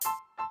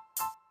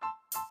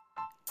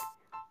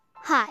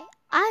Hi,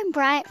 I'm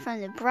Bryant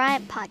from the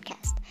Bryant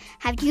podcast.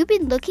 Have you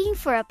been looking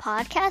for a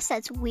podcast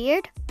that's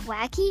weird,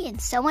 wacky,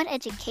 and somewhat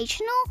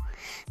educational?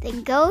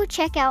 Then go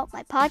check out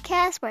my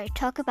podcast where I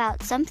talk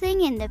about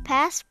something in the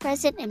past,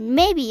 present, and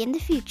maybe in the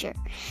future.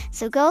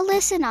 So go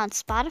listen on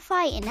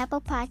Spotify and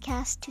Apple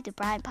Podcasts to the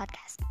Bryant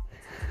podcast.